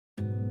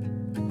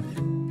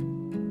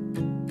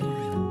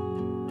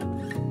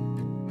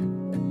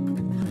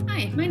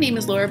My name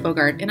is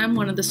Laura.bogart, and I'm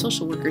one of the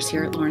social workers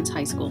here at Lawrence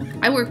High School.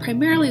 I work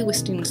primarily with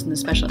students in the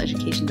special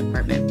education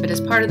department, but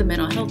as part of the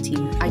mental health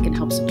team, I can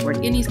help support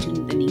any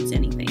student that needs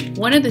anything.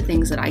 One of the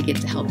things that I get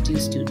to help do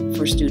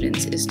for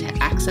students is to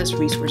access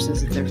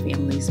resources that their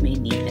families may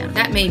need them.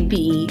 That may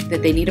be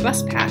that they need a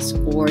bus pass,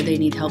 or they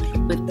need help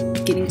with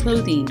getting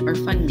clothing or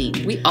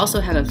funding. We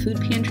also have a food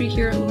pantry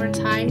here at Lawrence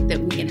High that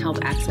we can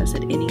help access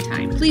at any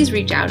time. Please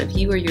reach out if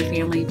you or your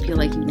family feel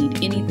like you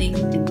need anything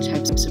in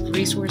types of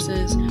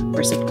resources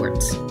or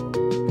supports.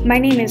 My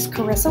name is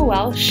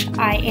Carissa.Welsh.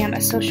 I am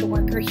a social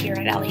worker here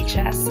at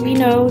LHS. We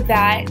know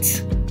that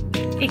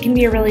it can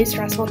be a really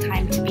stressful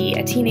time to be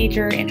a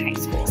teenager in high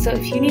school. So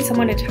if you need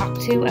someone to talk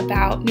to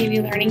about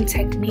maybe learning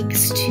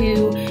techniques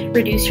to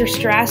reduce your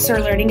stress or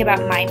learning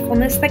about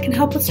mindfulness that can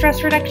help with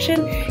stress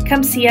reduction,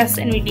 come see us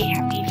and we'd be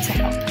happy to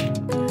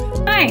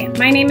help. Hi,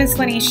 my name is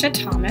Lynisha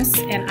Thomas,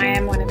 and I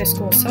am one of the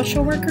school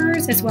social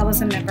workers as well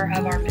as a member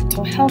of our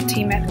mental health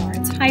team at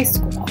Lawrence High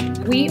School.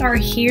 We are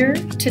here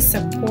to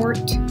support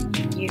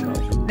you.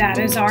 That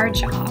is our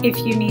job. If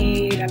you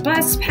need a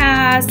bus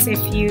pass,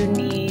 if you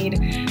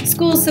need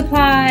school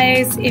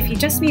supplies, if you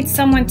just need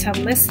someone to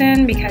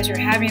listen because you're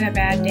having a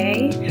bad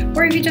day,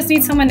 or if you just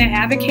need someone to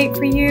advocate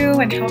for you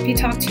and help you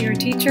talk to your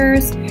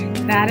teachers,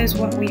 that is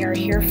what we are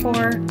here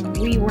for.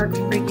 We work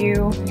for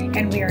you,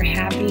 and we are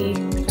happy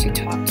to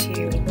talk to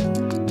you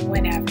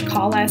whenever.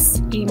 Call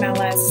us, email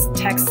us,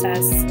 text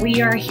us.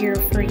 We are here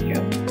for you.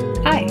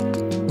 Hi.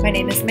 My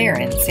name is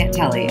Maren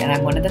Santelli, and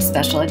I'm one of the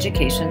special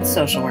education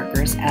social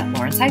workers at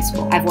Lawrence High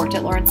School. I've worked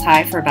at Lawrence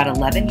High for about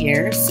 11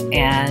 years,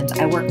 and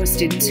I work with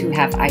students who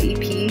have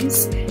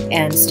IEPs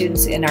and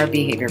students in our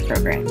behavior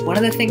program. One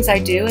of the things I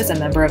do as a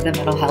member of the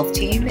mental health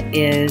team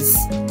is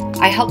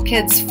I help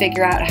kids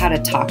figure out how to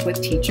talk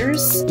with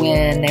teachers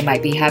when they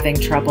might be having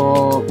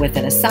trouble with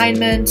an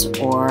assignment,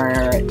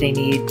 or they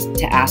need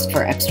to ask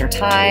for extra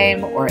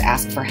time or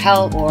ask for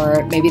help,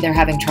 or maybe they're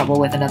having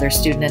trouble with another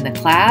student in the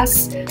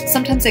class.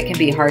 Sometimes it can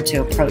be hard to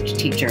approach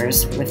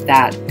teachers with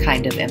that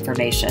kind of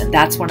information.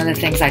 That's one of the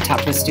things I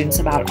talk with students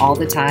about all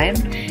the time,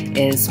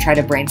 is try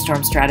to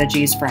brainstorm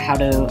strategies for how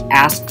to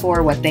ask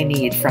for what they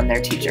need from their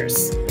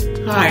teachers.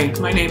 Hi,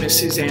 my name is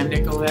Suzanne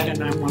Nicolet,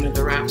 and I'm one of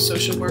the RAP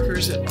social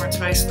workers at Lawrence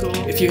High School.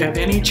 If you have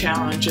any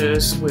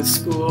challenges with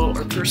school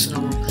or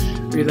personal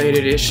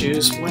related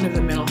issues, one of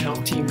the mental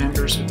health team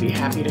members would be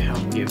happy to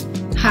help you.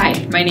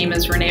 Hi, my name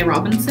is Renee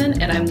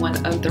Robison, and I'm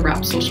one of the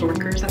RAP social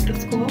workers at the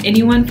school.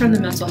 Anyone from the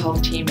mental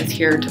health team is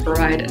here to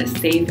provide a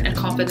safe and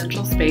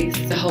confidential space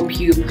to help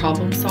you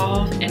problem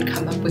solve and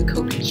come up with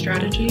coping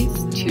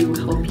strategies to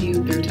help you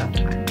through tough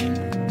times.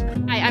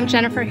 Hi, I'm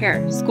Jennifer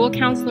Hare, school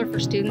counselor for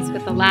students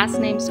with the last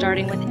name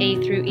starting with A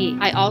through E.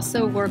 I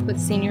also work with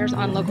seniors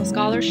on local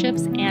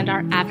scholarships and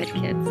our AVID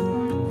kids.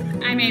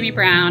 I'm Amy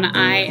Brown.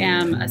 I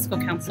am a school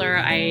counselor.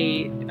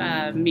 I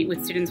meet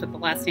with students with the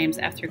last names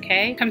F through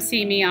K. Come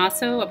see me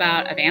also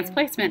about advanced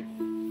placement.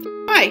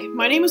 Hi,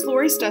 my name is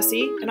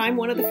Stussie, and I'm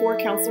one of the 4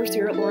 counselors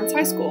here at Lawrence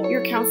High School.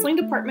 Your counseling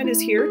department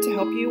is here to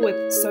help you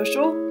with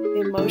social,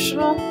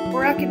 emotional,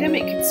 or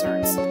academic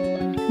concerns.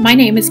 My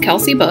name is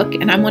Kelsey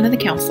Buek, and I'm one of the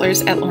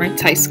counselors at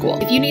Lawrence High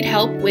School. If you need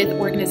help with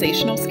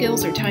organizational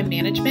skills or time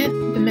management,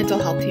 the mental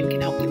health team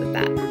can help you with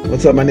that.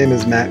 What's up? My name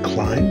is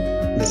Klein.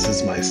 This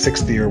is my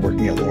 6th year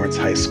working at Lawrence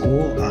High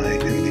School. I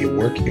am the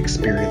work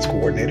experience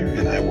coordinator,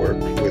 and I work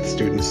with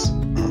students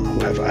who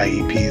have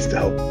IEPs to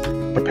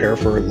help prepare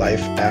for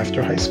life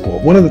after high school.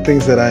 One of the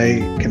things that I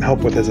can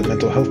help with as a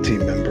mental health team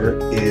member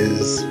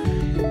is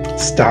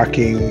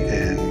stocking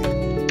and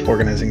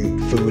organizing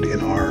food in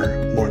our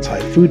Lawrence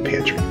High food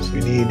pantry. So if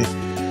you need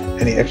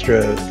any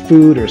extra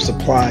food or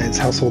supplies,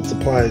 household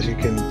supplies, you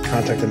can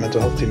contact a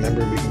mental health team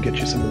member and we can get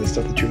you some of the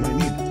stuff that you might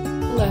need.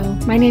 Hello,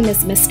 my name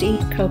is Mistie,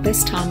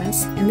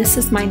 Copas-Thomas, and this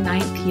is my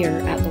 9th year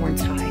at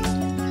Lawrence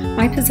High.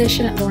 My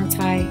position at Lawrence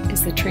High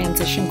is the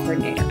transition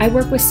coordinator. I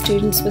work with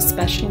students with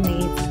special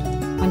needs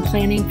on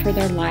planning for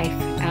their life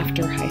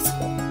after high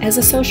school. As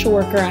a social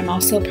worker, I'm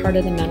also part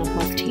of the mental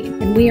health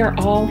team, and we are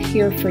all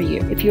here for you.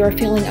 If you are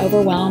feeling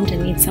overwhelmed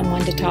and need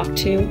someone to talk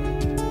to,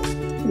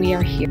 we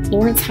are here.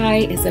 Lawrence High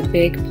is a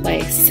big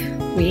place.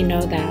 We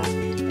know that,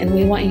 and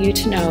we want you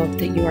to know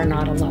that you are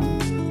not alone.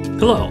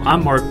 Hello,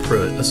 I'm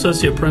Preut,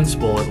 Associate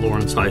Principal at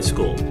Lawrence High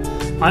School.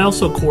 I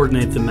also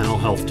coordinate the mental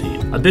health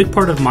team. A big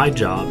part of my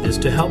job is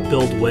to help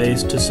build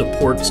ways to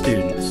support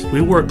students.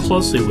 We work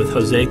closely with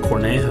Jose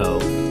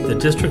Cornejo, the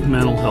district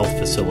mental health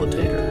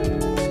facilitator.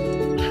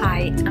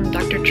 Hi, I'm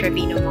Dr.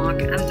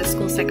 Trevino-Maack. I'm the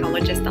school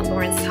psychologist at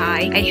Lawrence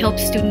High. I help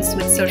students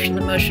with social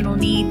emotional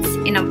needs,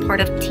 and I'm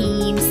part of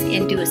teams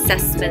and do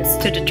assessments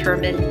to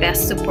determine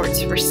best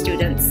supports for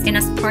students. And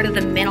as part of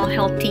the mental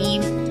health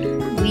team,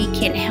 we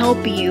can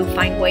help you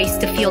find ways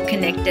to feel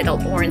connected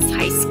at Lawrence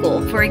High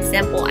School. For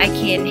example, I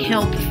can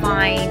help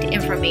find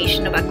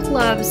information about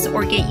clubs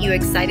or get you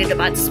excited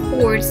about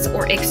sports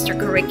or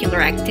extracurricular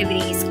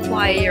activities,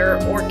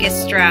 choir,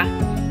 orchestra,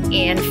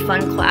 and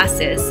fun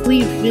classes.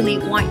 We really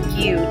want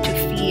you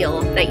to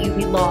feel that you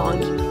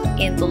belong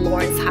in the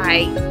Lawrence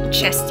High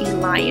Chesty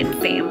Lion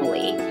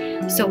family.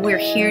 So we're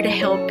here to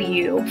help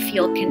you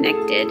feel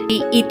connected.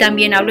 Y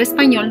también hablo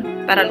español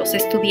para los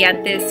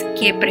estudiantes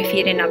que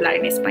prefieren hablar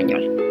en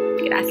español.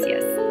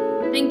 Gracias.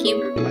 Thank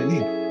you. I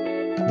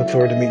need. Look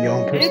forward to meeting you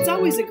all in person. And it's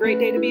always a great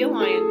day to be a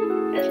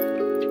lion.